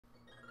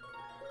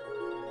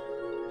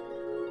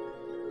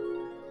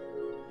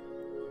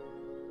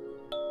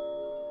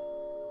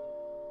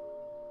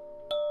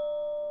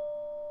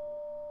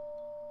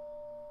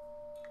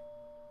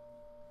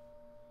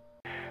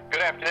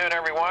afternoon,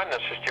 everyone.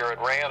 This is Jared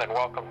Rand, and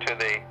welcome to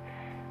the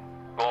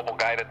Global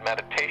Guided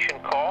Meditation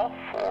Call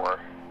for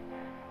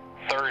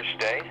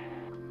Thursday,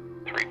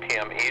 3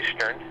 p.m.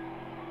 Eastern,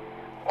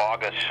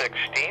 August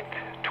 16th,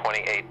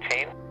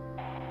 2018.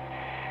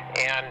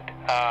 And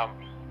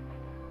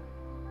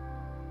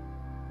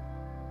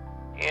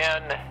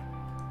in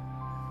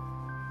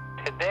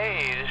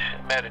today's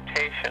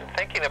meditation,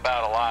 thinking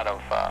about a lot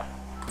of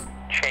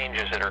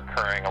changes that are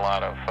occurring, a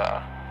lot of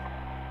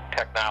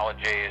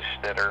technologies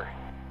that are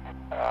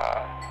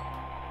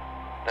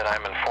that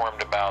I'm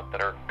informed about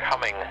that are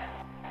coming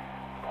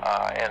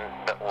and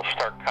that will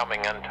start coming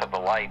into the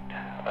light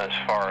as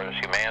far as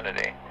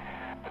humanity.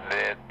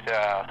 That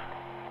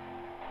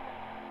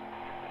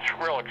it's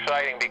real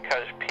exciting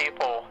because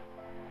people,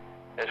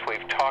 as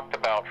we've talked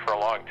about for a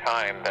long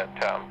time, that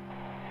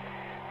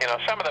you know,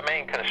 some of the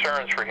main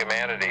concerns for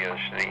humanity is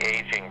the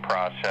aging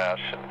process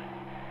and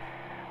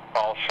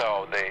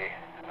also the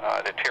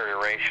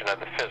deterioration of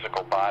the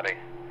physical body,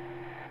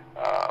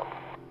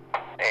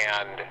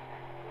 and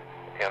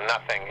you know,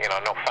 nothing, you know,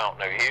 no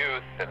fountain of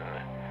youth and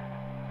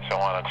so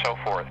on and so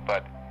forth.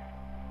 But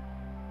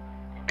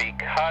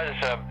because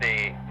of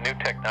the new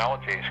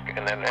technologies,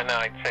 and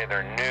I'd say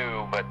they're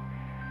new, but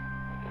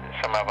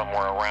some of them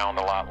were around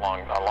a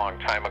long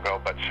time ago,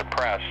 but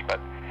suppressed. But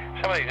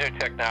some of these new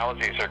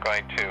technologies are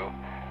going to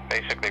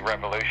basically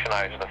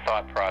revolutionize the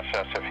thought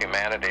process of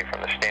humanity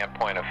from the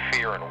standpoint of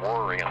fear and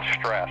worry and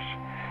stress.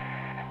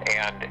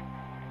 And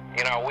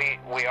you know,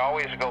 we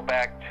always go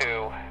back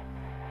to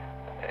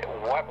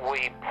what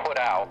we put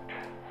out,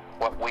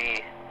 what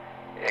we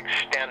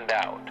extend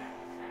out,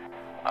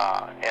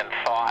 and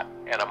thought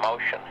and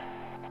emotion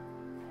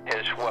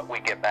is what we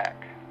get back.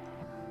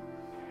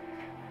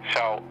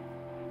 So,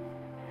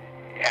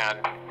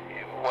 and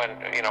when,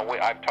 you know,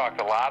 I've talked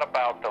a lot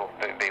about the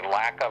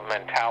lack of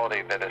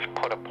mentality that is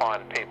put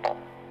upon people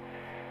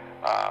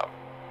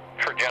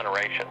for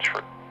generations,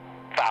 for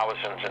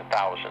thousands and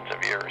thousands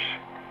of years.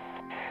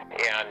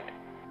 And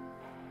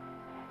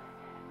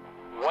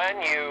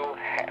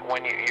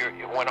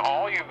when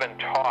all you've been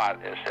taught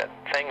is that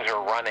things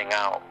are running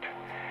out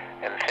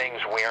and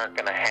things we aren't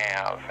going to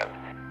have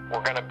and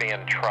we're going to be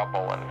in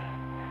trouble and,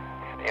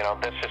 you know,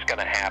 this is going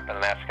to happen,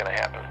 that's going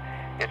to happen.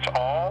 It's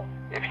all,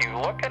 if you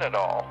look at it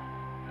all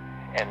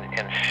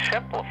and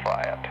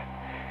simplify it,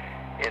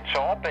 it's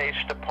all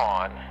based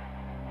upon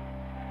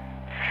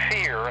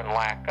fear and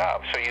lack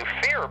of. So you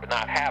fear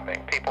not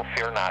having. People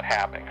fear not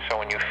having. So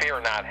when you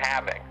fear not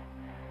having,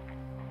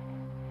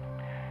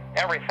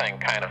 everything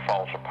kind of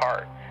falls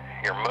apart.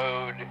 Your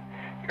mood,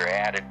 your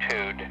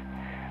attitude,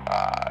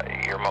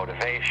 your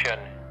motivation,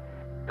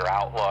 your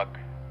outlook.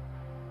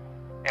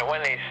 And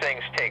when these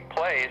things take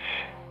place,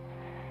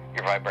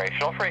 your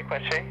vibrational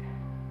frequency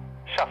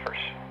suffers,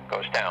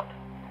 goes down.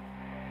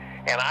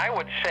 And I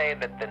would say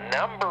that the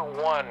number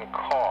one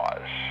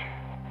cause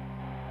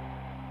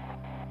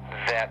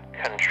that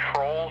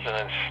controls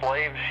and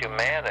enslaves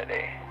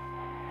humanity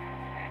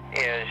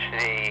is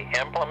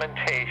the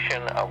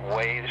implementation of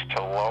ways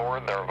to lower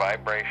their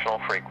vibrational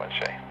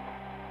frequency.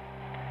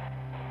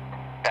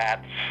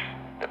 That's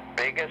the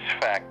biggest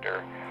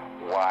factor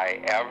why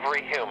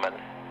every human,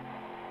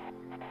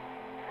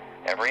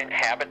 every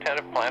inhabitant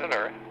of planet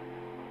Earth,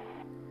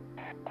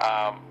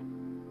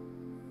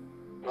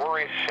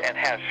 worries and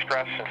has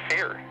stress and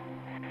fear.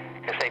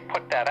 Because they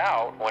put that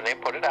out, when they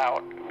put it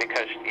out,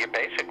 because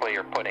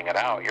you're putting it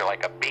out, you're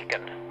like a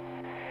beacon.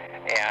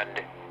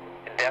 And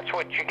that's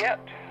what you get.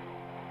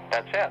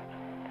 That's it.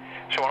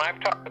 So when I've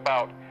talked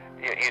about,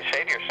 you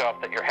say to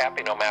yourself that you're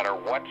happy no matter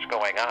what's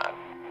going on,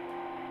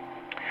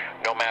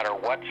 no matter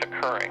what's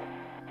occurring.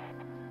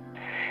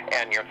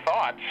 And your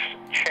thoughts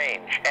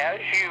change. As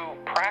you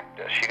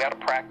practice, you got to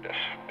practice,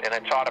 and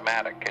it's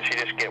automatic, because you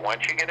just get,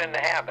 once you get in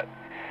the habit,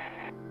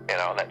 you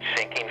know, that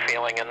sinking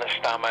feeling in the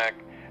stomach,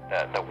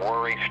 the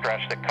worry,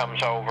 stress that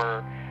comes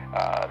over,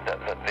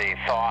 the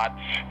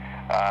thoughts,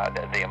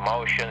 the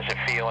emotions, the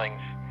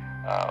feelings,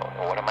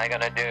 what am I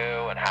going to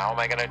do, and how am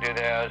I going to do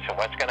this, and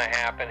what's going to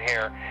happen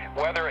here,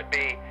 whether it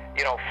be,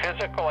 you know,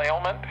 physical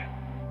ailment,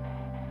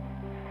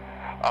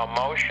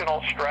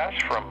 emotional stress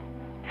from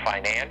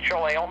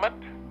financial ailment,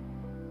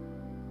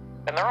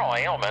 and they're all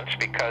ailments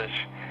because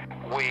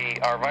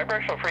our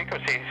vibrational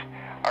frequencies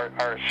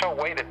are so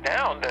weighted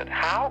down that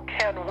how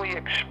can we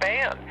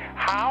expand?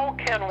 How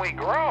can we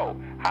grow?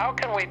 How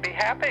can we be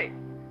happy?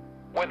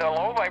 With a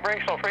low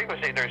vibrational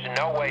frequency, there's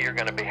no way you're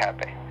going to be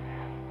happy.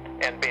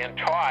 And being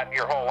taught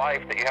your whole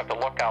life that you have to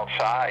look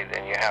outside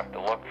and you have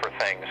to look for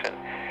things and,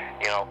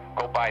 you know,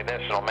 go buy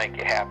this, it'll make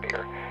you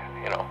happier.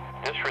 You know,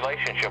 this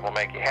relationship will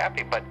make you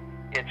happy, but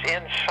it's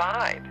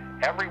inside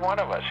every one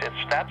of us.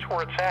 That's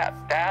where it's at.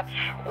 That's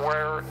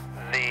where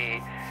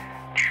the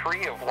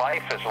tree of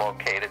life is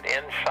located,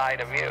 inside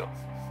of you.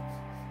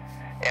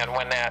 And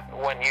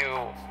when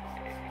you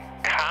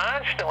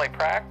constantly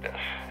practice,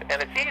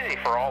 and it's easy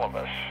for all of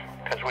us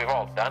because we've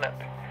all done it,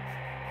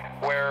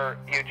 where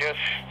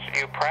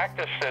you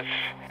practice this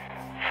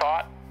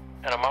thought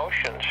and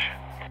emotions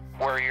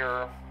where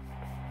you're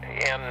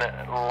in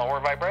lower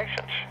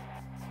vibrations.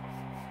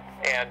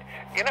 And,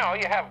 you know,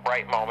 you have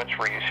bright moments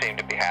where you seem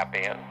to be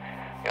happy and,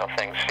 you know,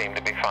 things seem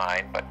to be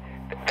fine, but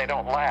they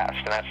don't last.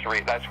 And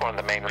that's one of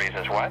the main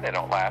reasons why they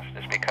don't last,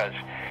 is because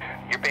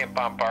you're being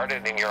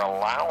bombarded and you're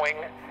allowing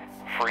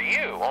for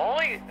you.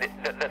 Only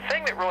the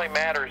thing that really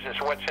matters is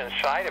what's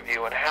inside of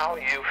you and how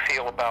you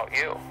feel about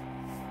you.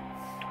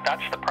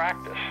 That's the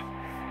practice.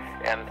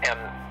 And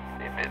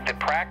the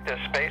practice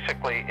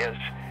basically is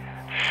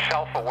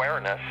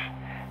self-awareness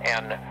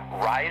and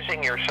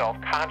rising yourself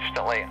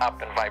constantly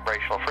up in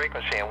vibrational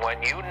frequency. And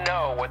when you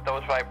know what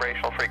those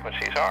vibrational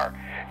frequencies are,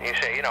 you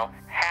say, you know,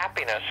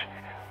 happiness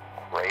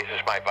raises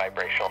my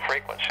vibrational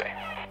frequency.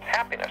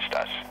 Happiness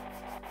does.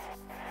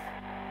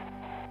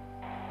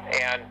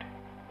 And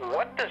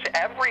what does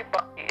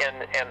everybody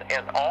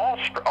in all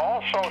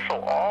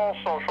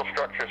social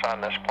structures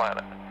on this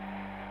planet,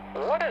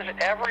 what does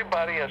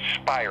everybody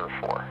aspire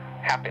for?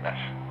 Happiness.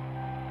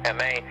 And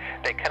they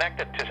connect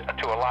it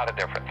to a lot of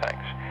different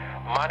things.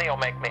 Money will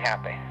make me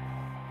happy.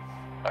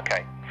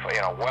 Okay,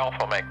 you know, wealth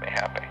will make me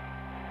happy.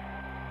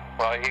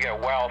 Well, you get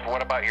wealth.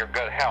 What about your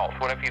good health?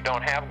 What if you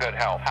don't have good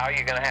health? How are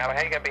you going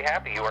to be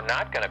happy? You are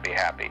not going to be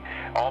happy.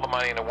 All the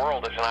money in the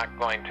world is not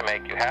going to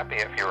make you happy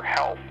if your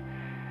health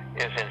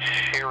is in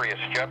serious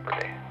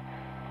jeopardy.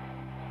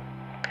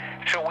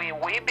 So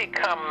we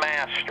become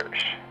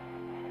masters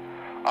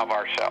of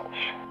ourselves.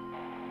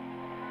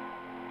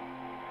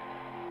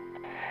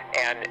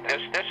 And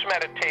this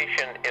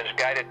meditation is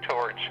guided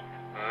towards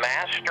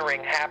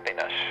mastering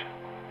happiness.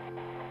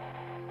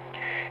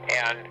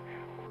 And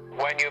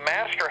when you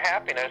master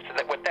happiness,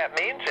 what that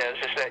means is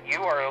that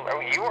you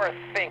are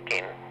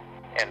thinking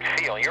and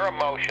feeling, your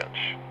emotions,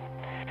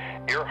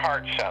 your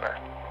heart center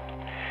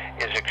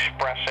is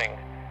expressing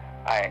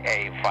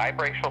a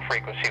vibrational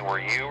frequency where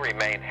you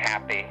remain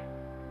happy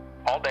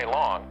all day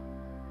long,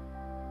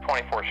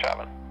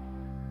 24/7.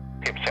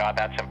 People say, oh,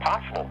 that's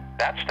impossible.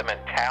 That's the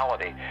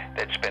mentality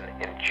that's been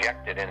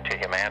injected into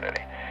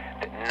humanity,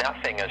 that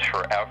nothing is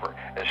forever,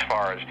 as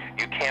far as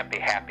you can't be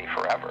happy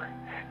forever.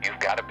 You've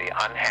got to be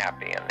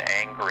unhappy and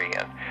angry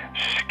and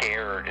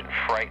scared and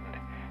frightened.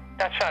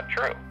 That's not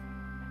true.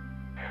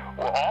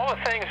 Well, all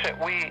the things that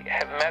we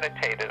have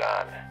meditated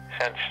on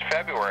since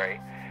February,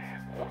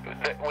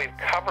 that we've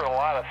covered a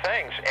lot of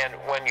things, and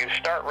when you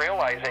start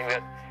realizing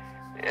that,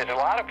 there's a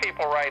lot of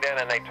people write in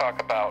and they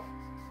talk about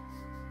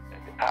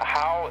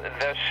how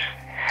this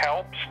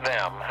helps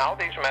them, how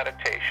these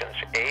meditations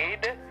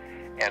aid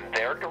in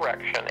their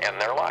direction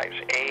and their lives,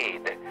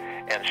 aid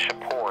and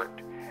support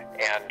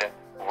and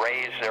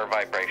raise their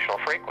vibrational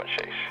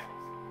frequencies.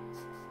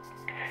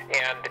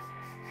 And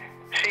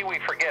see, we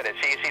forget,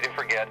 it's easy to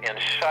forget in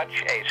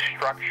such a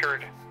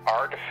structured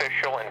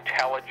artificial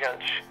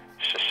intelligence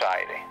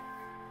society,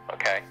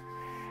 okay?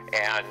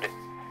 And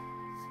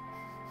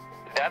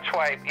that's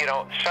why, you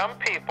know, some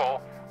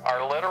people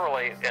are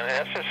literally, and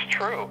this is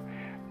true,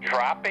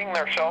 dropping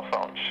their cell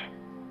phones,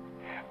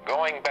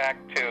 going back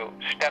to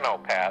steno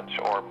pads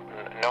or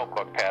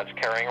notebook pads,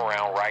 carrying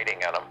around, writing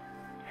in them,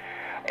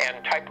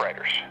 and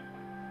typewriters.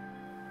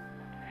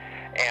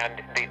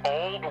 And the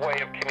old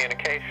way of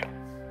communication.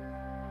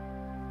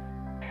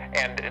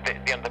 And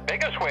the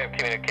biggest way of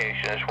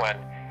communication is when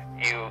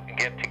you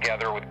get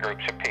together with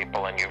groups of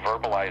people and you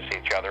verbalize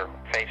each other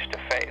face to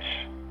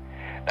face.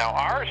 Now,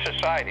 our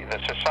society, the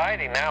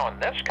society now in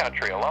this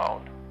country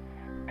alone,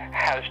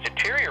 has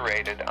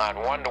deteriorated on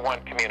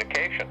one-to-one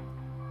communication.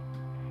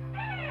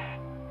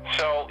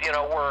 So, you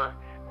know,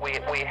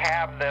 we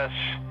have this,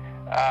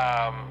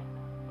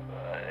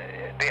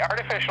 the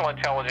artificial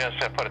intelligence,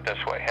 to put it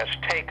this way, has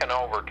taken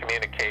over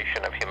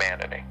communication of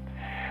humanity.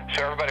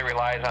 So everybody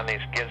relies on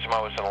these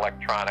gizmos and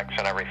electronics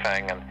and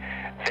everything, and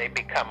they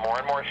become more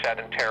and more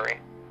sedentary,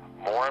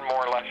 more and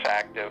more less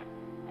active,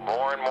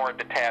 more and more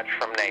detached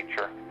from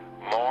nature,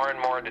 more and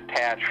more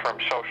detached from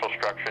social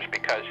structures,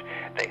 because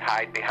they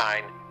hide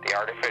behind the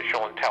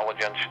artificial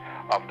intelligence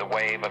of the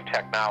wave of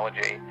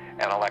technology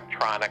and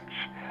electronics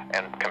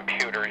and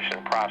computers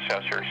and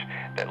processors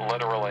that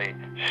literally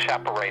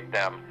separate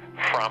them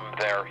from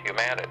their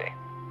humanity.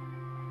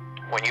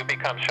 When you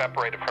become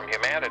separated from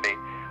humanity,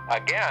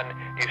 again,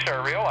 you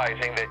start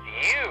realizing that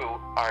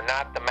you are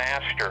not the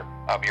master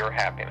of your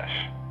happiness.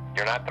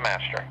 You're not the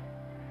master.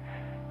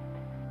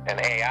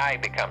 And AI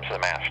becomes the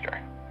master,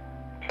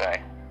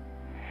 say.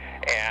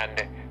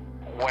 And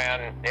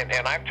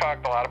and I've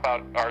talked a lot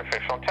about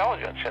artificial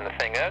intelligence, and the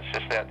thing is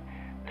that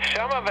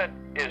some of it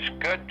is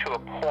good to a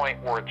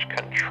point where it's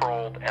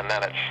controlled, and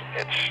then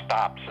it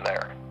stops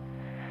there.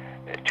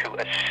 To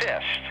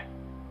assist,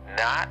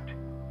 not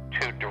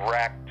to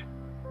direct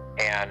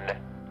and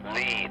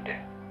lead.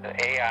 The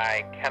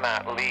AI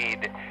cannot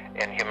lead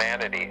in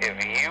humanity.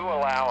 If you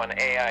allow an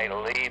AI to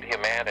lead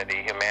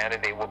humanity,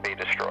 humanity will be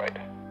destroyed.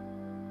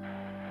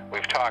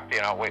 We've talked,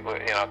 you know, the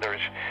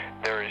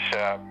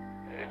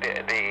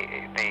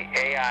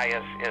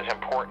AI is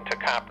important to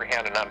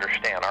comprehend and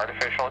understand.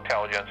 Artificial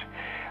intelligence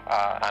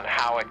on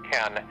how it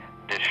can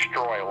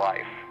destroy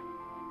life.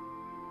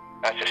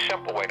 That's a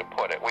simple way to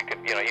put it. I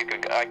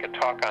could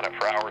talk on it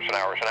for hours and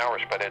hours and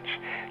hours, but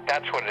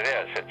that's what it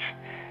is.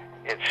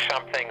 It's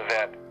something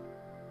that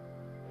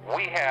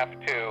we have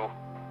to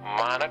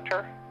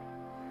monitor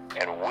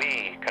and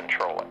we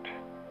control it,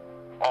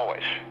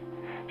 always.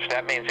 So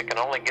that means it can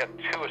only get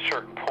to a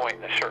certain point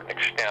and a certain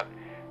extent,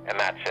 and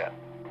that's it.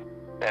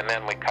 And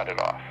then we cut it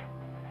off.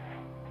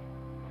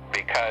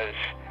 Because,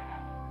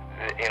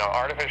 you know,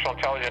 artificial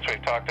intelligence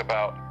we've talked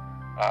about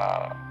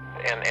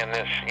in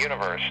this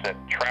universe that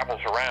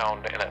travels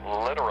around, and it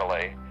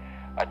literally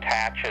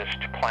attaches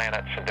to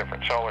planets and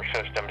different solar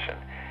systems, and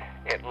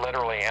it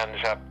literally ends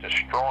up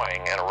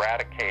destroying and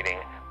eradicating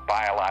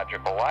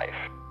biological life.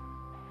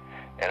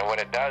 And what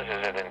it does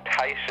is it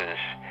entices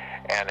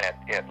and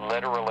it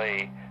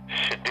literally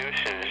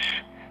seduces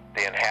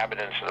the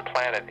inhabitants of the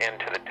planet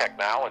into the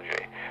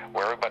technology,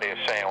 where everybody is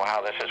saying,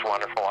 wow, this is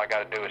wonderful, all I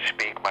got to do is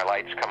speak, my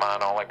lights come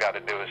on, all I've got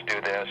to do is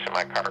do this, and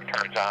my car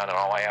turns on, and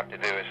all I have to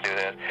do is do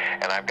this,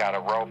 and I've got a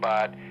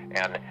robot,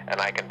 and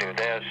I can do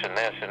this, and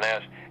this, and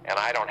this, and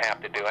I don't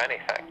have to do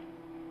anything.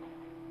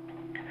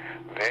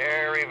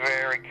 Very,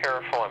 very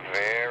careful and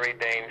very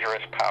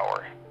dangerous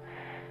power.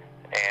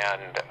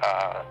 And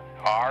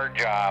our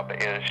job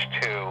is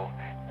to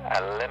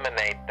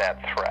eliminate that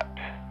threat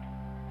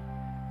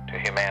to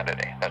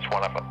humanity. That's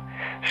one of them.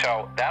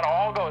 So that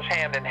all goes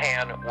hand in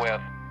hand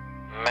with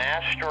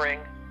mastering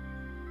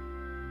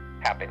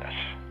happiness.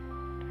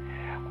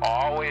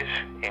 Always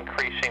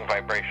increasing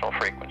vibrational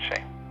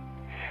frequency.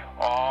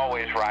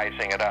 Always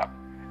rising it up.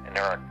 And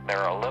there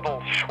are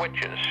little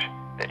switches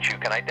that you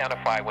can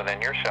identify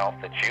within yourself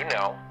that you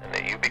know and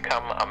that you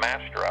become a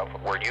master of,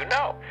 where you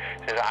know.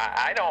 Says,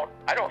 I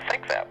don't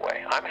think that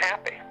way. I'm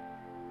happy.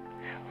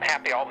 I'm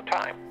happy all the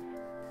time.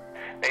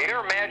 Now you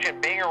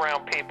imagine being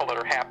around people that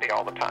are happy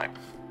all the time.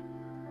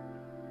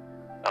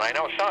 And I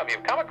know some of you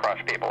have come across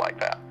people like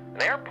that. And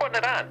they aren't putting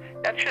it on.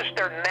 That's just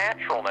their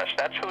naturalness.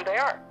 That's who they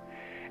are.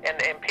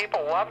 And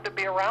people love to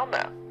be around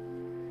that.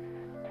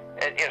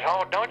 And, you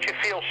know, don't you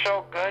feel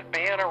so good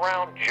being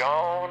around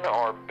Joan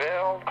or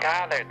Bill?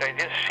 God, they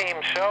just seem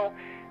so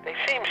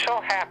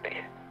happy.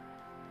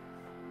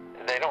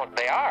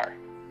 They are.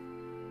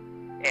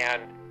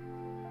 And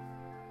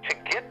to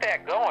get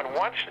that going,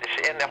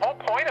 and the whole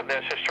point of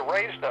this is to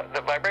raise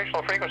the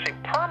vibrational frequency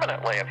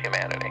permanently of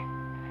humanity.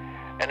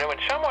 And then when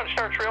someone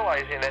starts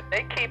realizing that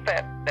they keep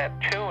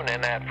that tune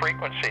and that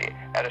frequency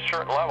at a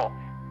certain level,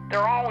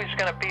 they're always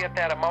going to be at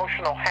that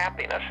emotional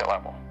happiness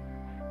level.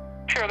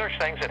 Sure, there's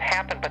things that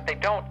happen, but they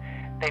don't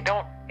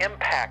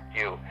impact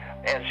you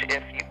as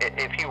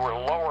if you were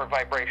lower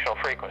vibrational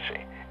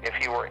frequency, if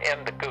you were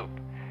in the goop.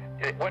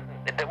 It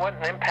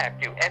wouldn't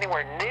impact you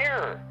anywhere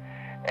near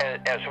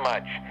as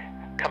much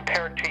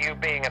compared to you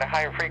being at a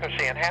higher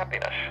frequency and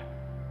happiness.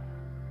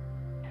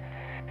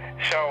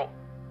 So,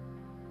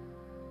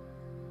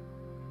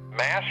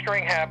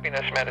 mastering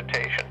happiness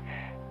meditation.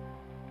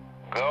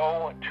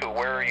 Go to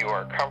where you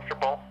are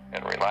comfortable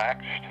and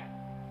relaxed,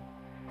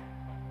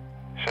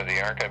 so that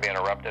you aren't going to be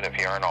interrupted if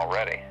you aren't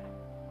already.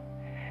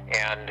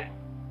 And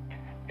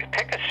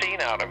pick a scene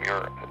out of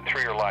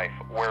through your life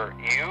where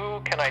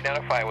you can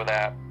identify with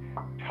that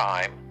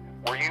time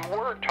where you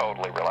were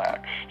totally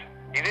relaxed.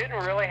 You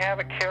didn't really have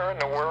a care in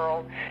the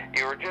world.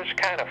 You were just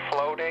kind of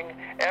floating.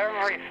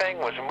 Everything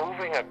was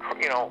moving,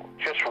 you know,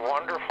 just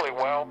wonderfully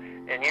well,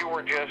 and you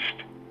were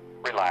just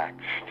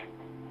relaxed.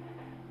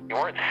 You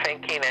weren't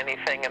thinking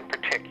anything in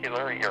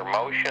particular. Your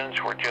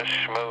emotions were just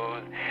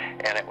smooth,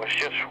 and it was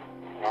just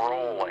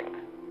rolling.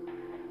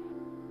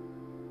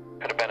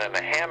 Could have been in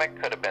a hammock,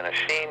 could have been a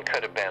scene,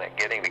 could have been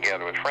getting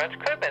together with friends,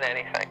 could have been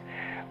anything.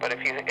 But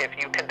if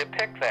you can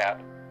depict that,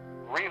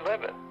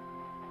 relive it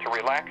to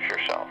relax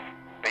yourself.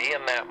 Be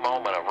in that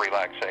moment of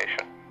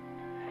relaxation.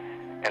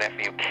 And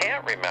if you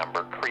can't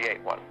remember,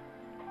 create one.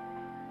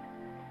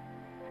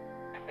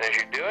 And as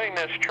you're doing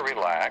this to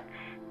relax,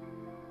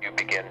 you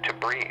begin to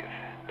breathe.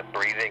 The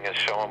breathing is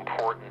so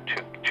important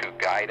to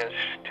guide us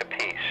to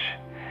peace.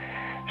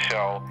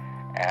 So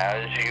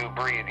as you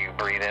breathe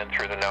in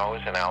through the nose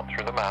and out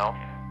through the mouth,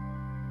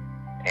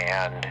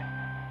 and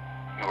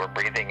you are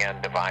breathing in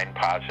divine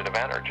positive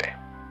energy.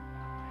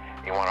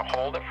 You want to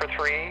hold it for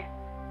 3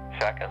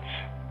 seconds,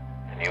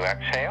 and you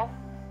exhale,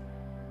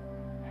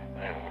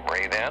 and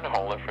breathe in,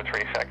 hold it for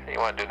 3 seconds. You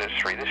want to do this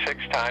 3 to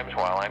 6 times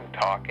while I'm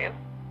talking.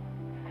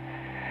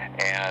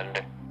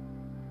 And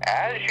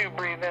as you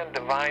breathe in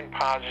divine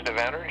positive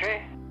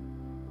energy,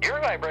 your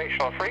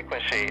vibrational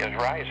frequency is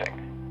rising.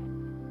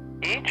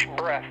 Each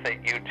breath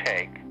that you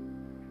take,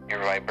 your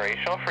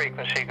vibrational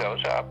frequency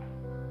goes up.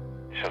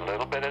 It's a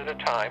little bit at a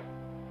time.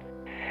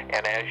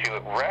 And as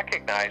you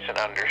recognize and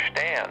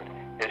understand,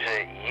 is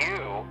that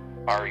you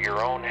are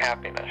your own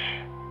happiness.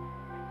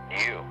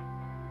 You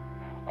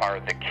are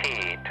the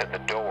key to the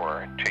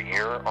door to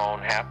your own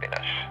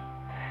happiness.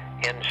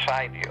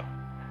 Inside you,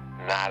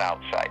 not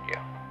outside you.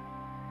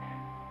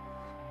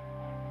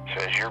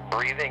 So as you're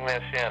breathing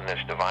this in, this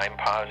divine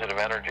positive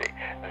energy,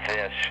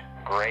 this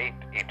great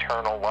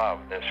eternal love,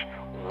 this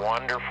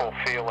wonderful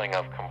feeling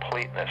of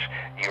completeness,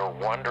 your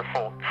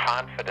wonderful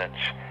confidence,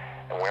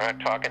 and we're not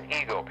talking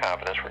ego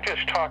confidence, we're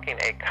just talking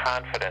a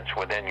confidence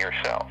within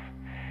yourself,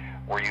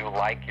 where you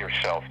like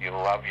yourself, you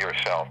love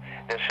yourself.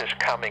 This is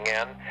coming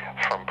in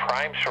from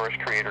Prime Source,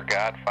 Creator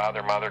God,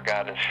 Father, Mother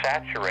God, and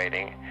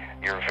saturating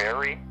your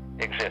very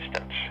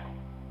existence.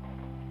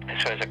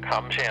 So as it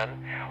comes in,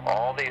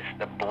 all these,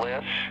 the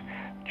bliss,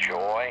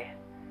 joy,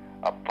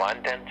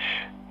 abundance,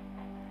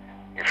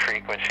 your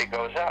frequency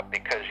goes up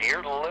because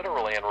you're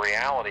literally in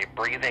reality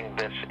breathing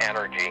this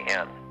energy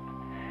in.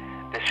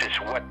 This is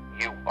what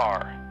you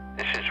are.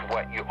 This is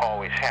what you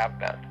always have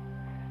been.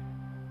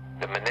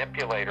 The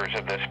manipulators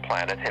of this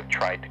planet have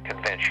tried to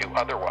convince you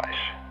otherwise.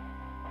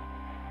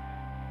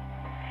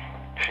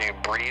 So you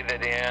breathe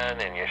it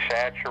in and you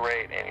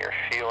saturate and you're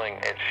feeling,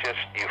 it's just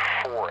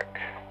euphoric.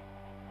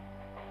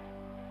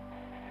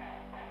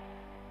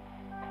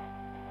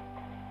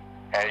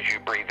 As you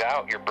breathe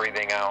out, you're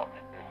breathing out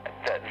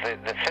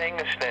the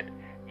things that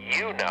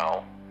you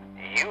know,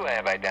 you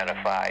have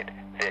identified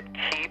that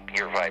keep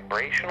your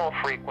vibrational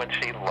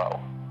frequency low.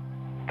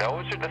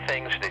 Those are the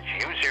things that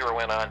you zero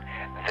in on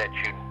that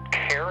you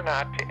care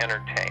not to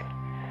entertain.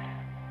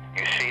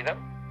 You see them,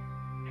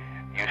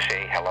 you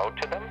say hello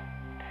to them,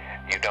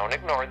 you don't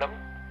ignore them,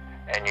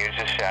 and you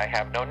just say, I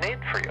have no need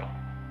for you.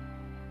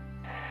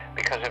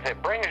 Because if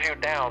it brings you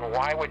down,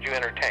 why would you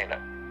entertain it?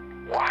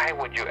 Why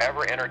would you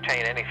ever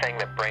entertain anything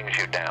that brings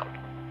you down?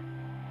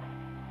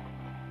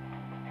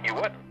 You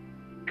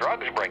wouldn't.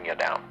 Drugs bring you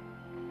down.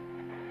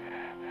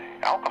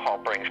 Alcohol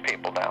brings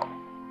people down.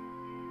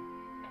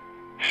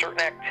 Certain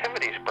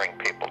activities bring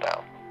people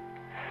down.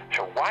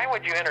 So why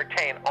would you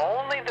entertain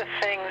only the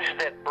things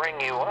that bring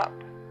you up?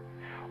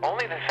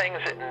 Only the things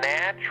that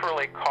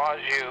naturally cause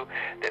you,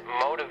 that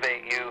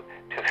motivate you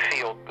to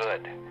feel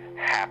good,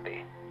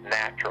 happy,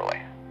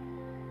 naturally.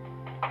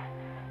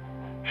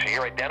 So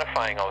you're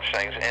identifying those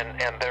things, and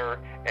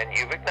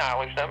you've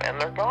acknowledged them,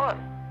 and they're gone,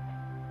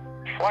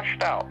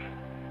 flushed out,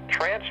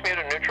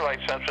 transmuted,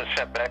 neutralized, substance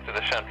sent back to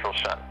the central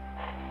sun.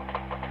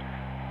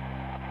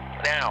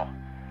 Now,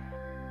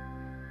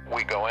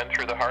 we go in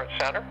through the heart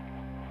center.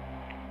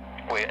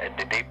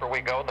 The deeper we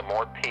go, the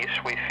more peace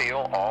we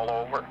feel all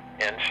over,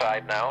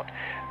 inside and out.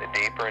 The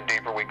deeper and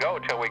deeper we go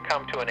till we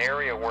come to an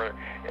area where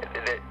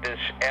this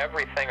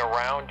everything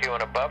around you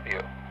and above you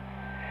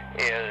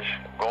is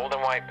golden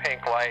white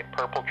pink light,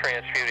 purple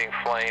transmuting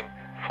flame,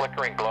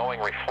 flickering,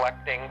 glowing,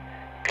 reflecting,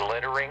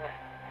 glittering,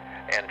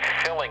 and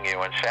filling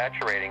you and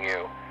saturating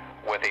you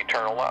with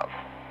eternal love.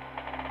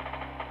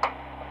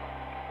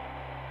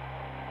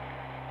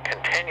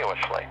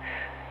 Continuously.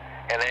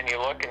 And then you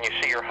look and you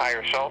see your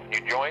higher self, and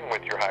you join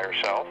with your higher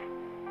self.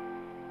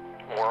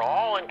 We're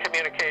all in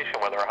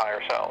communication with our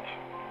higher selves,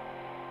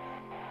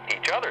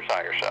 each other's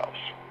higher selves.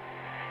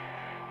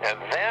 And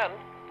then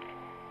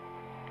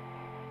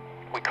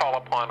we call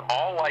upon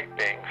all light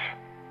beings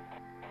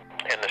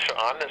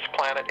on this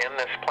planet,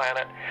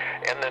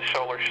 in this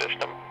solar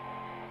system,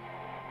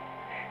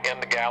 in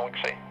the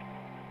galaxy,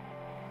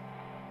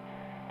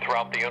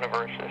 throughout the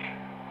universes,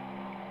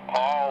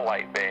 all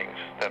light beings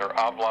that are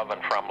of love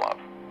and from love.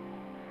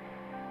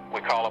 We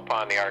call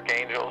upon the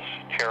archangels,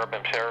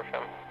 cherubim,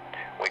 seraphim.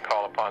 We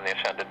call upon the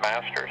ascended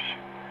masters.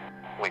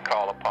 We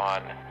call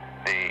upon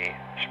the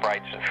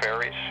sprites and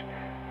fairies.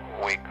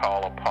 We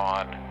call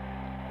upon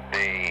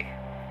the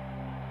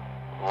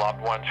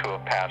loved ones who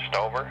have passed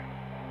over.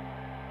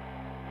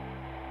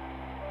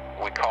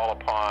 We call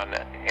upon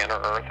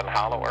inner earth and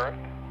hollow earth.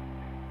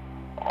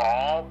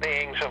 All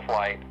beings of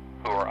light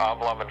who are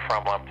of love and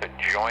from love to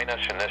join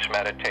us in this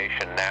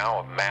meditation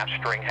now of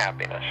mastering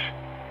happiness.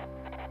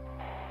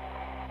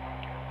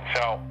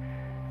 So,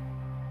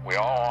 we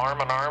all arm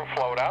in arm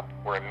float up.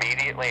 We're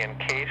immediately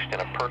encased in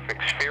a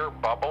perfect sphere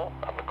bubble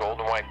of the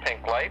golden white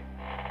pink light,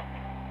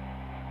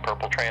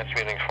 purple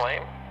transmuting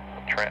flame,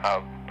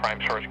 of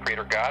Prime Source,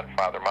 Creator God,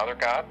 Father, Mother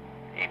God,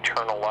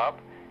 eternal love.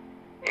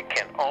 It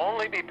can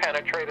only be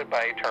penetrated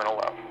by eternal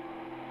love.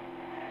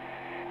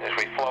 As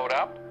we float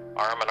up,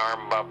 arm in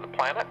arm above the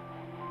planet,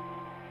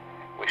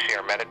 we see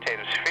our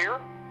meditative sphere,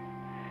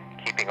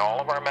 keeping all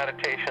of our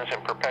meditations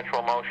in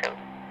perpetual motion.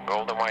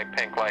 Golden white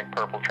pink light,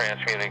 purple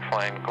transmuting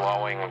flame,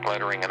 glowing,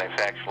 glittering, and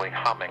it's actually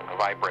humming,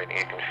 vibrating.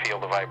 You can feel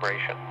the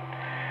vibration.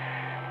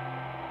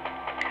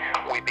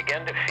 We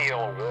begin to feel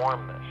a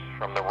warmness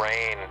from the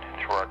rain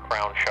through our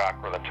crown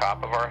chakra, the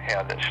top of our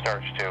head, that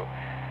starts to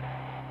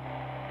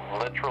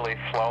literally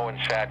flow and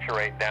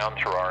saturate down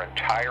through our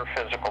entire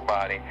physical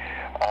body,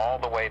 all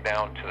the way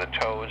down to the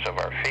toes of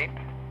our feet.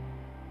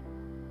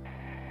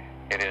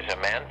 It is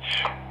immense,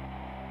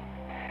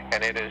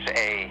 and it is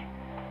a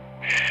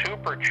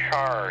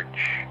supercharge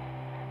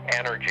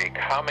energy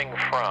coming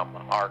from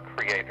our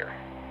Creator,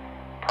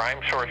 Prime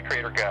Source,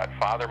 Creator God,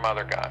 Father,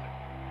 Mother God,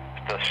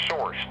 the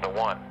Source, the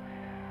One.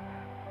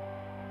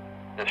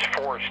 This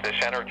force,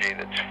 this energy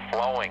that's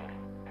flowing,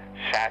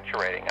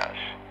 saturating us,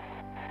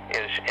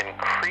 is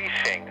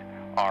increasing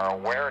our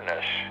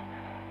awareness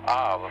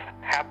of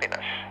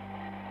happiness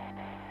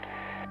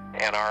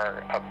and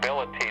our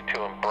ability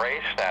to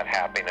embrace that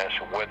happiness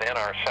within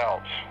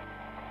ourselves.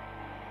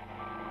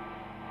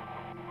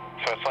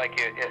 So it's like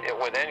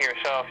within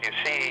yourself, you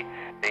see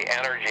the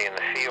energy in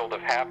the field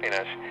of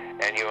happiness,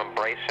 and you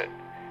embrace it,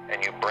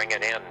 and you bring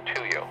it in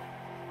to you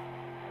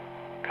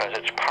because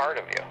it's part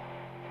of you.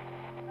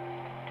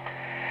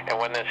 And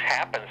when this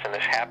happens and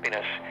this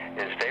happiness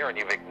is there and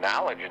you've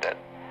acknowledged it,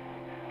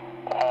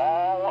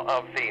 all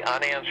of the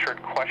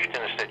unanswered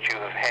questions that you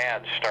have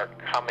had start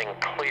coming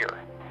clear.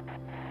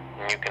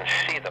 And you can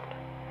see them.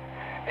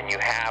 And you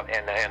have,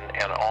 and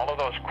all of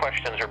those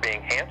questions are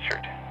being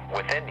answered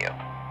within you.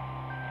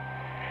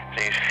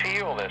 So you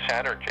feel this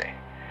energy.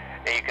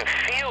 And you can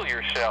feel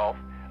yourself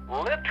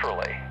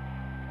literally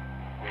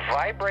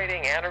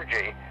vibrating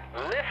energy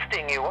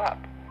lifting you up.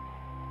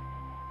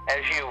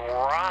 As you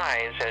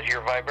rise, as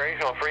your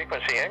vibrational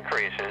frequency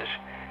increases,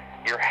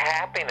 your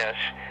happiness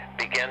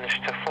begins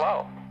to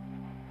flow.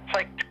 It's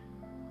like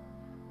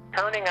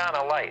turning on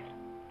a light.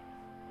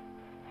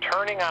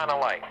 Turning on a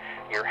light.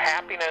 Your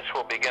happiness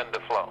will begin to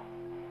flow.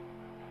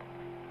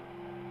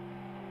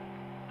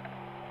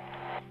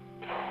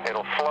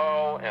 It'll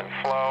flow and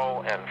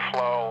flow and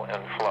flow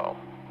and flow.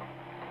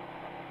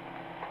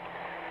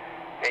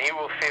 And you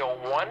will feel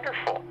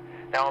wonderful.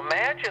 Now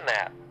imagine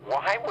that.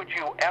 Why would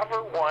you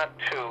ever want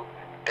to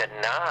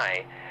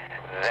deny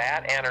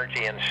that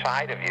energy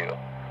inside of you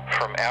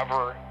from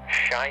ever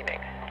shining?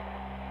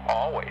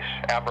 Always,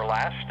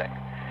 everlasting.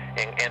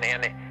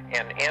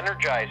 And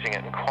energizing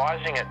it and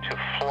causing it to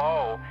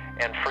flow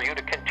and for you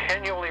to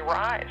continually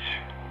rise.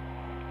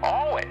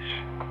 Always.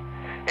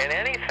 And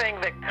anything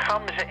that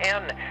comes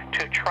in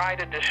to try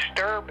to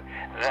disturb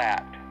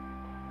that,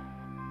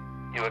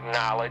 you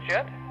acknowledge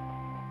it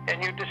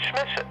and you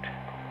dismiss it.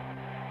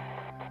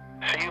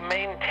 So you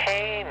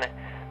maintain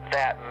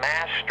that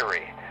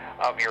mastery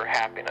of your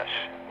happiness,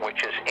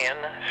 which is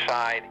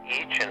inside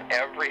each and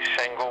every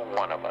single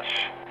one of us.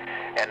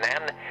 And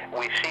then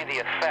we see the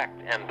effect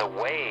and the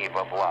wave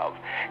of love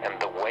and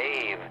the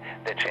wave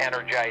that's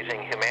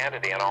energizing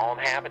humanity and all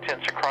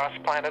inhabitants across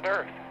planet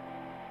Earth,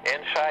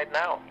 inside and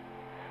out,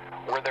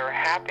 where their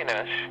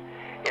happiness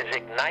is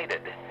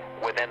ignited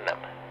within them.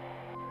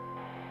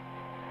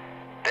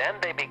 Then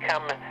they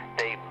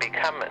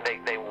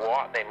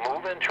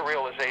move into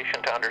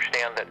realization to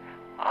understand that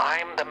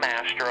I'm the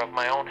master of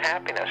my own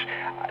happiness.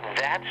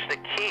 That's the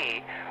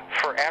key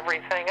for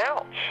everything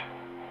else.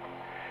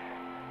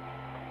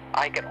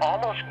 I can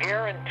almost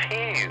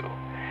guarantee you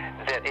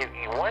that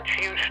once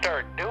you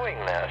start doing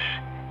this,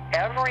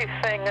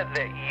 everything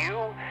that you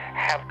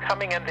have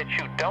coming in that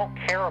you don't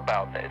care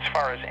about, as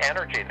far as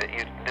energy that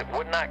you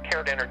would not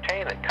care to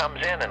entertain, that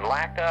comes in and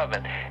lack of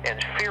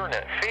and fear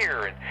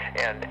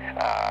and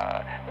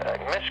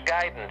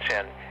misguidance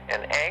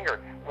and anger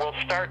will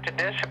start to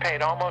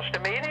dissipate almost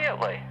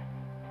immediately.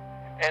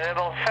 And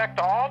it'll affect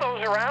all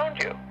those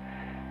around you.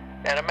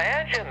 And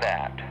imagine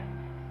that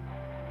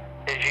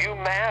as you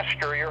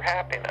master your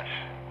happiness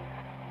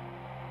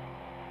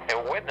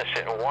and witness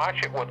it and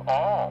watch it with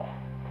all.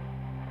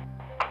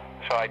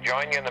 So I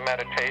join you in the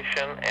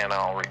meditation, and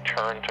I'll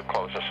return to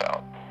close us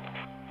out.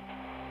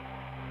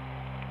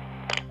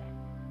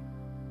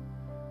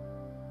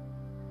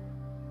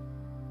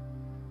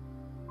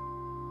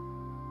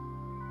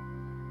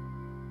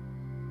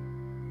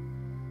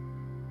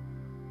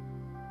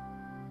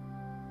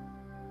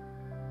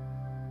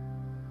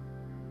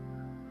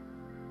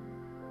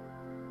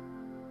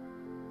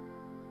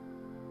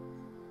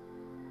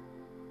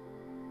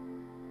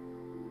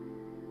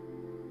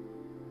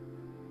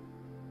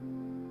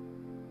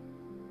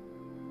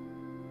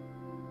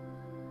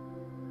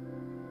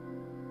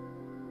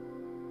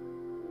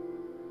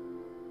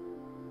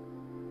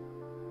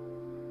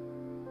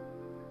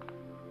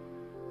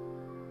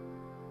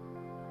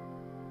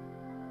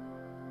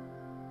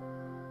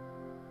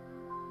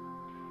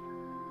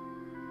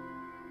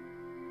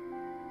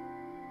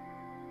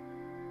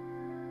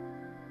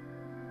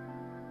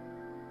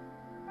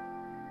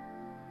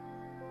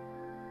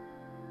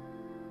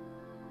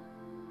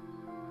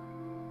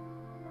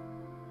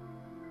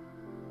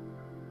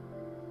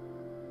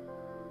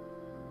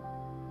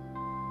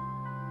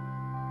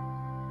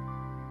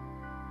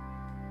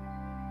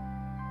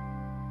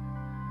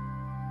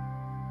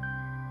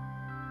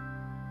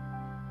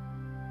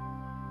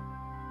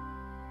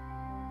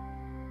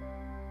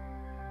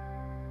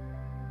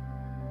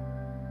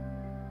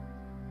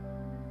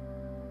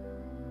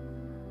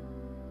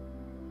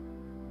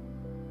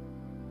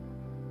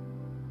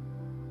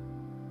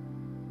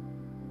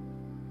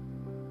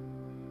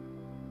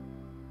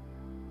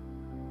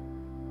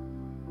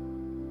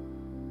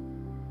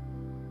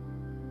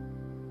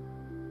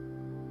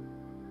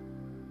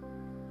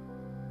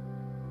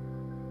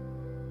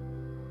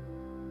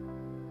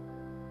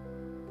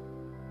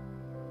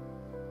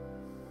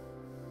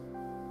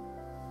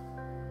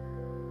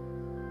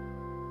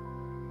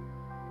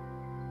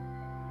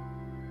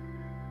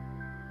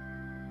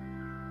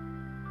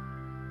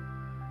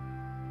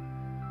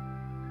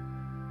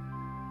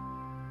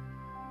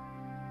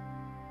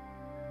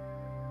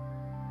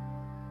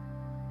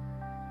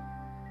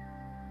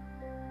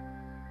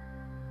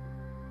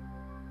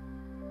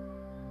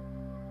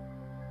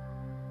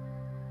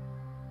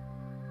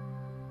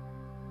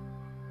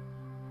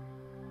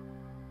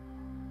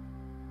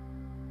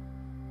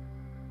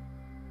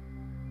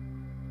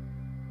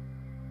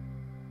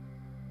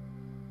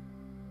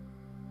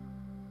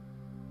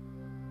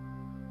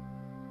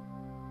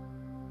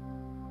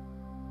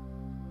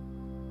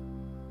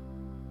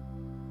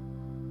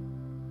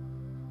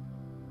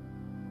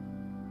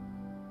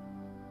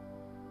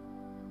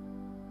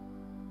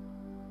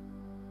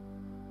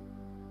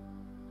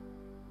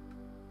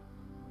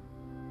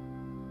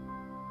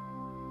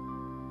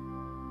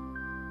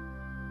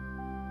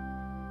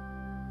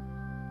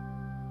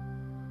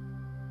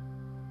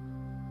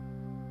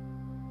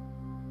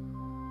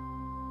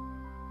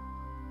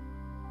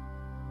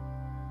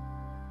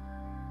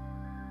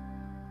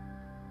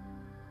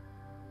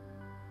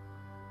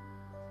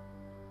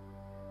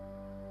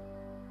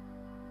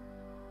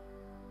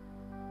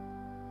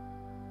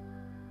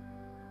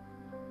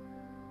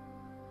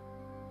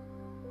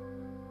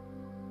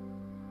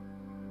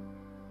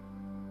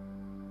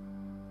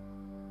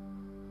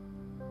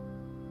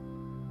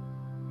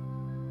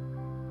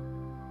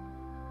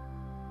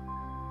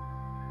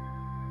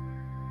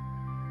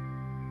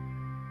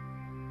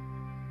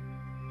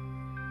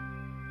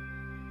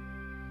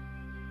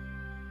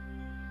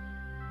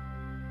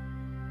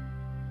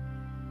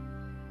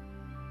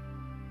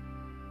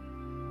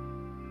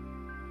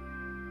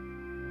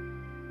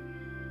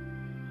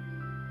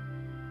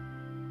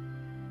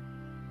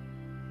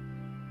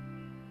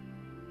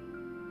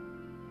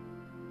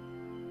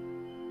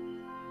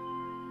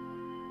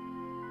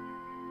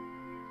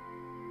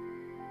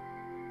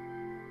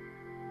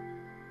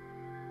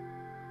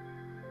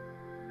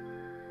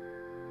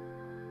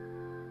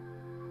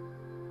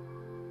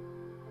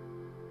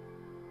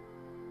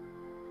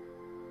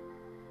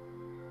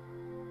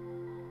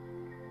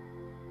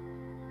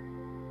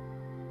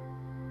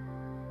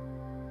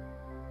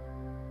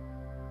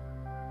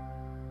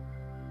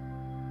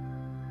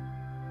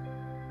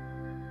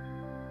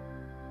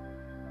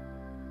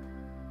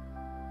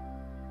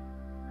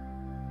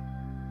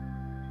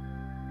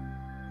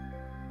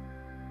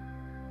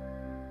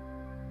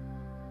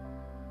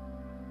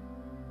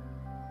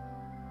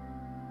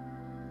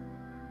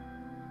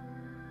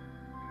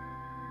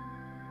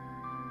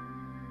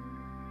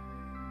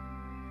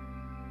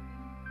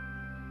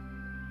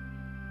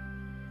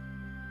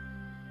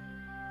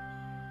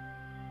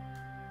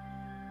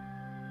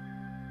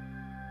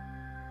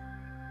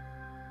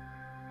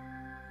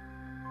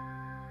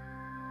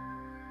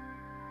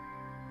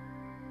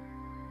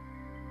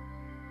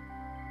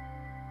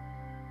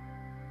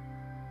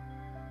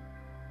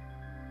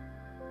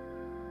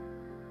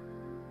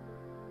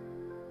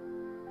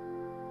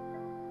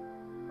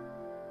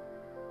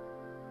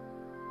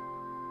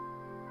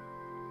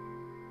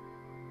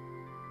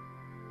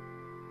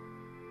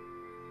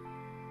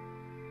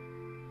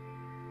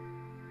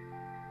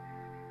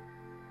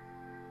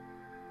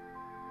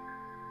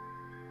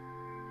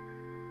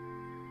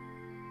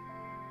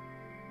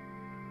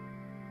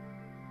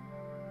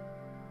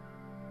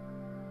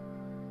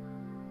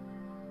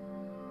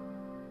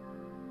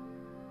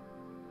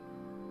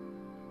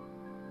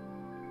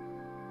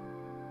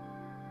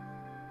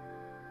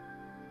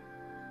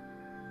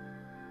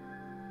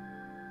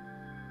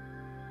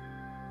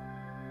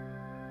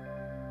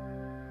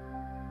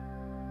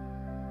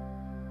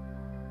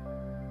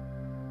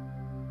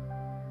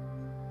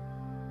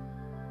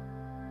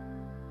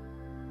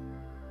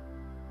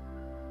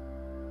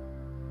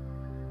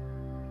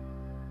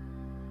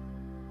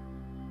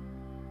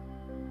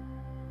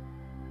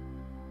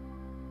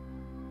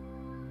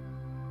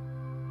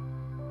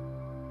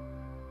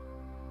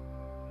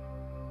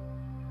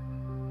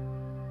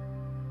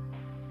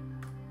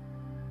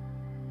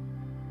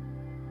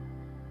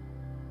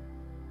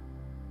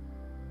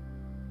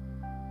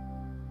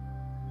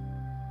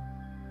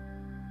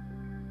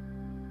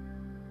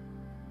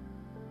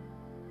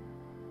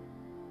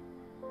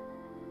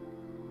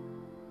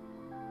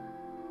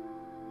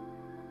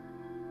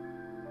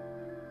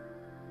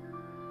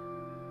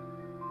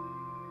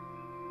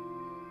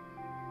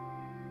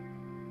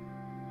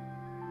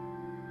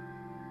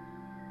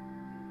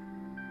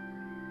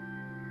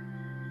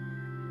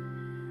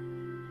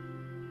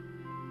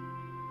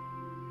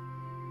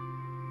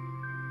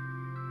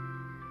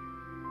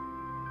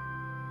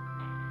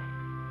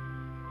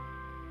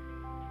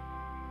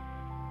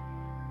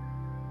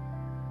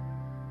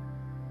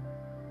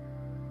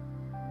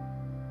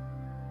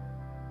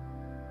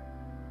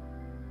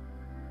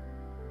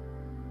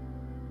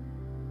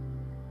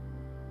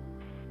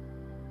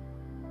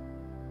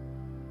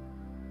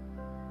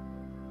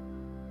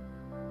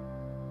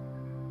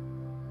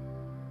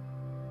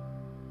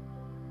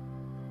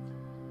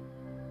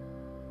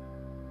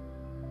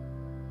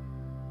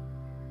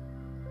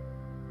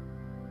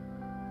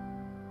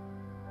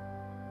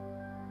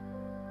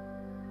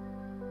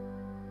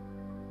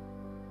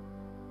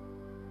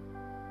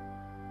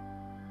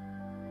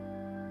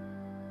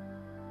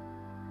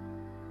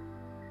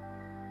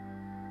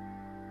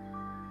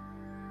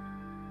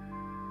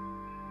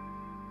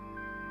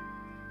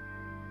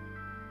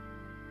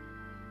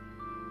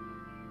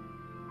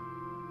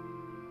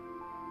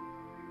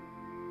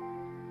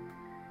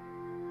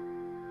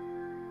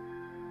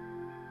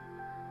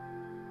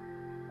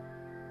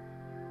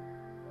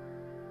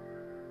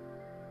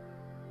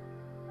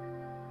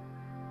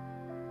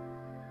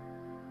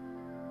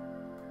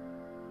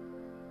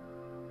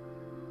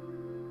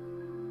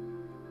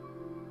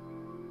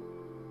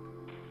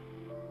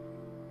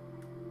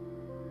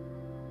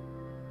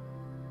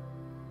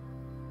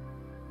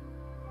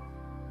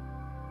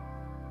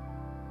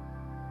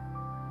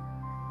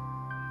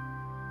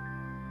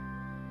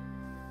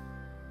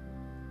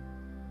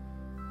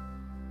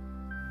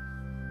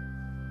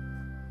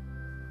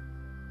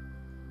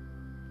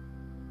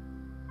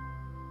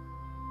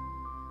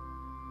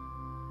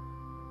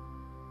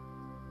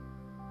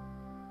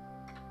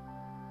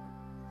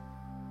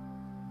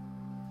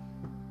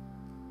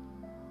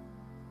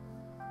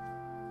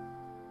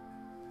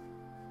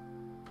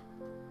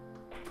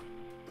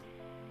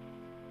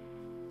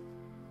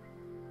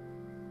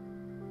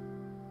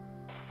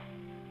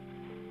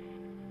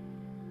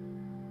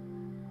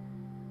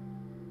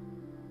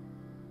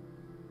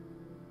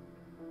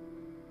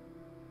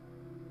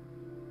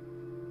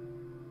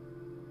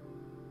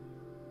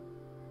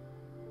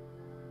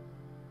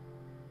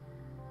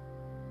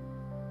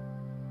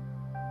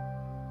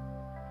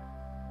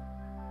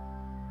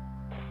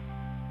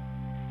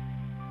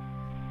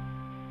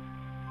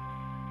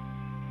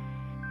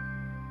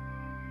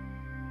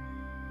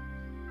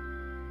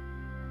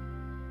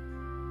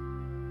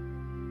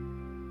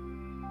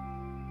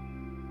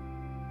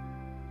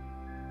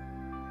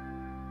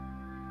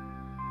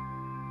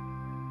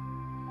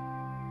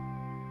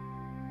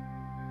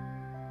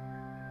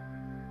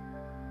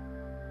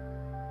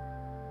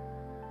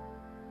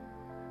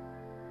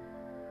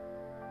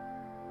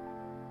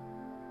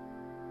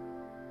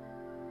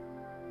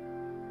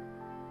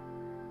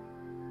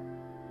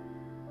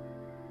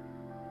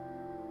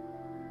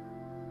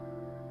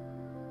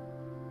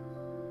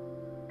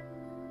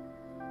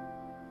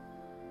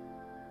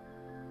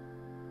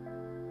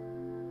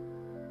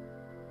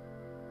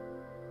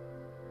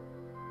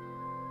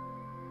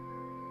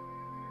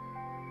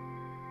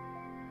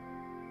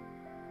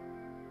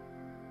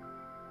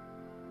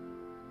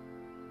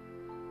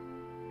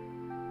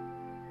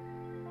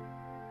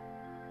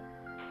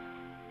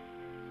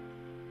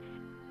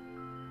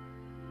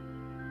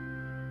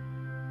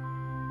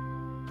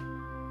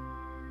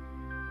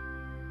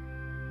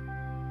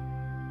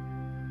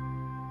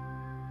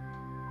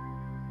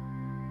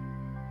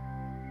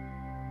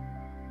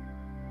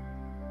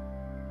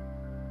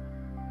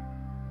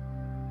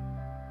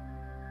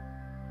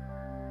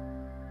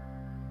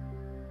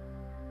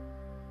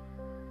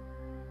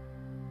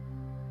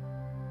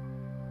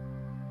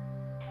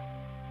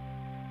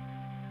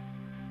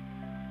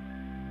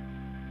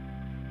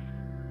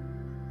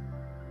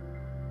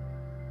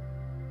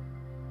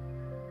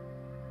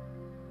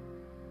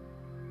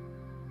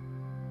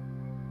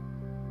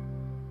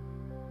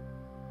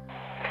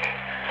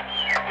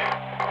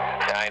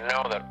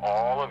 know that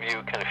all of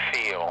you can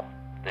feel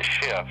the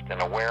shift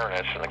in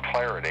awareness and the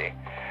clarity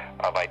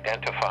of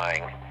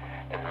identifying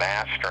and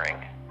mastering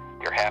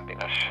your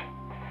happiness.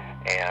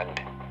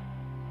 And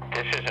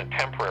this isn't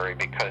temporary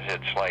because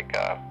it's like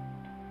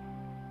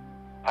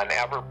an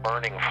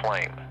ever-burning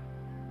flame.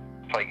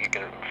 It's like you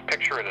can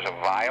picture it as a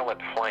violet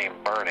flame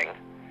burning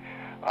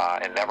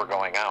and never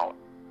going out.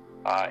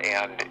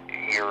 And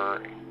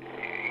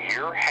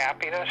your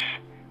happiness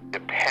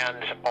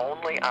depends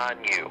only on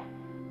you.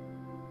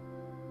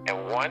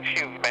 And once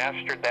you've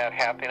mastered that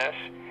happiness,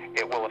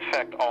 it will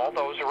affect all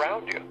those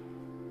around you.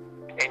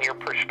 And your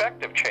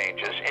perspective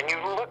changes, and you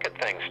look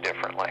at things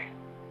differently.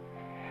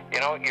 You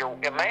know,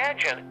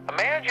 imagine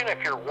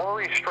if your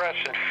worry, stress,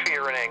 and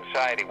fear and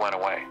anxiety went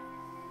away.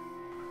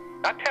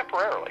 Not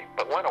temporarily,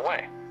 but went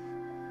away.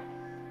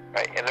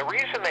 Right? And the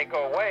reason they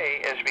go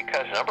away is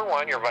because, number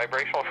one, your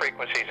vibrational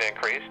frequencies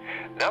increase.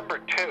 Number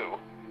two,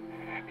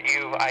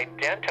 you've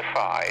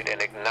identified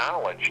and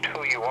acknowledged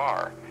who you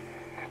are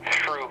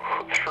through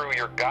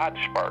your God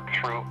spark,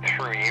 through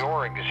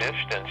your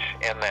existence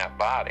in that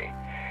body.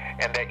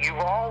 And that you've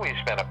always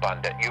been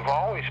abundant, you've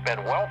always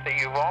been wealthy,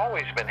 you've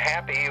always been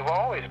happy, you've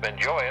always been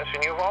joyous,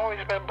 and you've always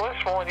been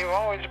blissful, and you've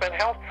always been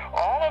healthy.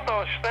 All of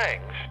those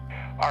things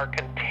are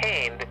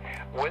contained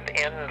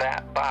within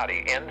that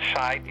body,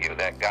 inside you,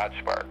 that God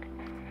spark,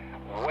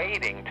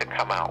 waiting to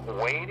come out,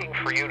 waiting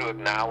for you to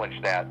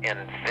acknowledge that in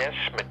this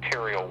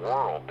material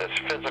world, this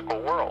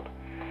physical world.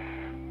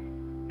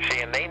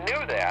 See, and they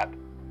knew that,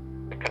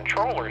 the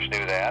controllers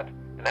knew that,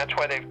 and that's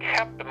why they've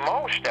kept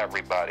most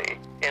everybody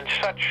in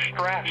such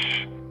stress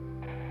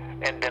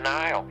and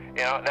denial.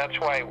 You know, that's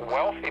why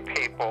wealthy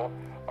people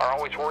are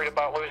always worried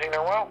about losing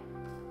their wealth.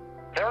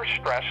 Their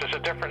stress is a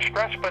different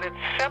stress, but it's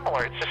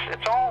similar.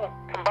 It's all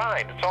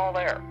combined. It's all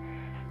there.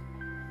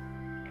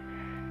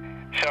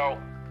 So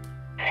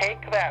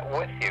take that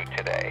with you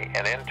today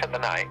and into the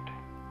night.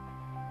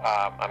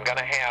 I'm going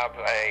to have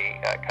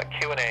a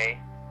Q&A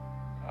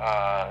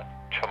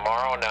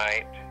tomorrow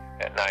night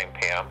at 9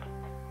 p.m.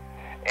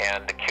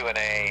 And the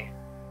Q&A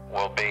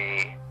will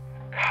be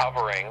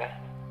covering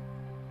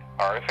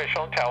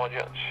artificial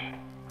intelligence,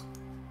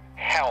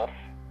 health,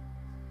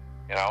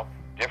 you know,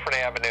 different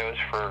avenues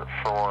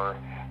for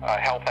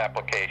health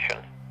application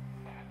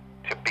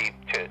to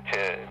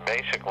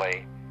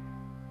basically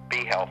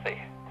be healthy.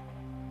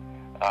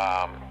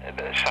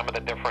 Some of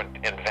the different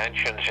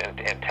inventions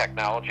and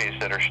technologies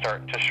that are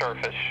starting to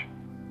surface.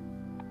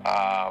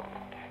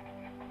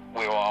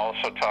 We will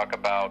also talk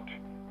about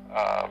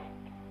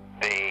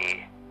the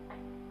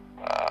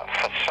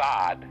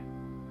facade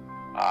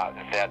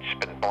that's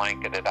been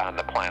blanketed on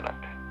the planet,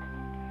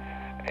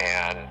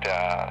 and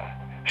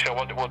so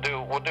we'll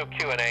do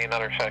Q&A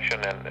another session.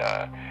 And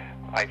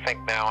I think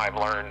now I've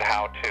learned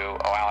how to.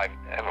 Well, I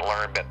haven't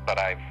learned it, but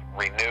I've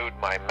renewed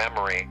my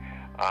memory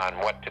on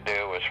what to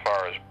do as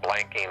far as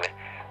blanking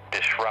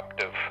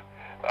disruptive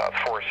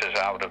forces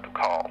out of the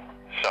call.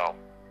 So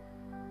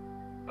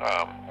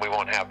we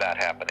won't have that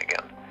happen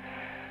again.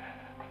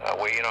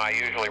 I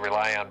usually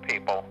rely on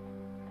people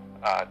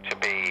to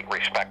be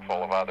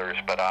respectful of others,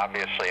 but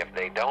obviously if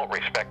they don't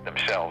respect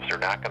themselves, they're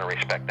not going to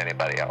respect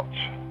anybody else.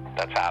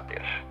 That's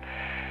obvious.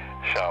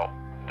 So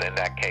in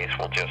that case,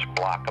 we'll just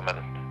block them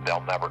and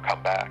they'll never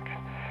come back.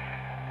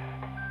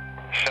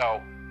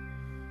 So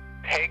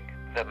take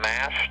the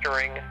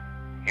mastering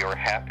your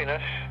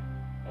happiness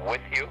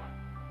with you,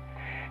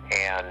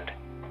 and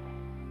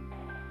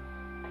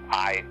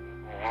I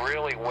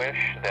really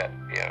wish that,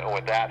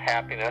 with that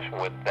happiness,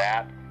 with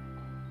that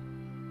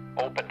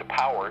open to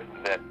power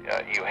that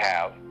you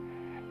have,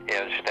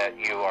 is that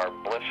you are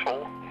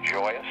blissful,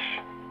 joyous,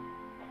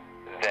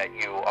 that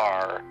you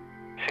are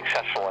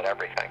successful at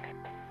everything,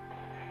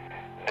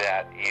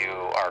 that you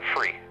are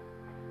free,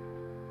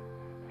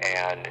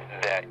 and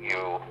that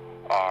you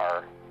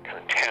are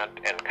content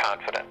and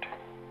confident.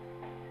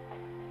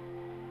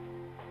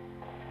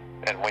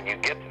 And when you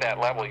get to that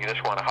level, you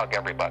just want to hug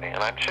everybody.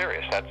 And I'm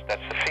serious. That's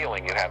the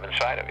feeling you have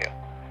inside of you.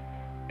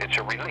 It's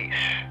a release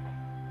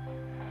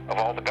of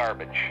all the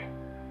garbage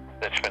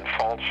that's been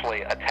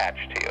falsely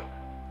attached to you.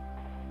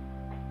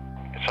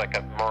 It's like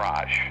a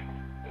mirage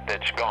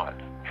that's gone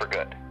for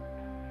good.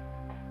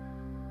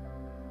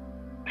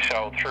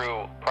 So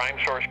through Prime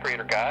Source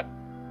Creator God,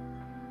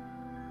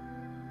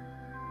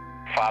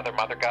 Father,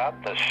 Mother God,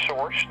 the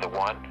Source, the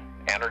One,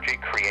 Energy,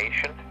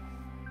 Creation,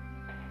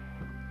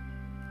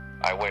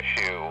 I wish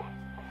you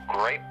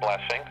great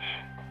blessings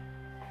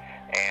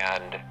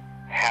and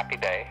happy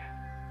day,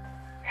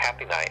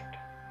 happy night,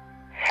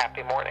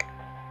 happy morning.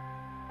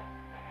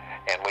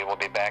 And we will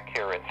be back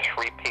here at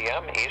 3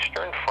 p.m.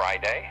 Eastern,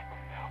 Friday,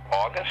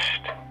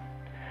 August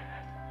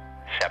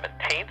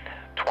 17th,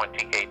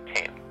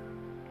 2018.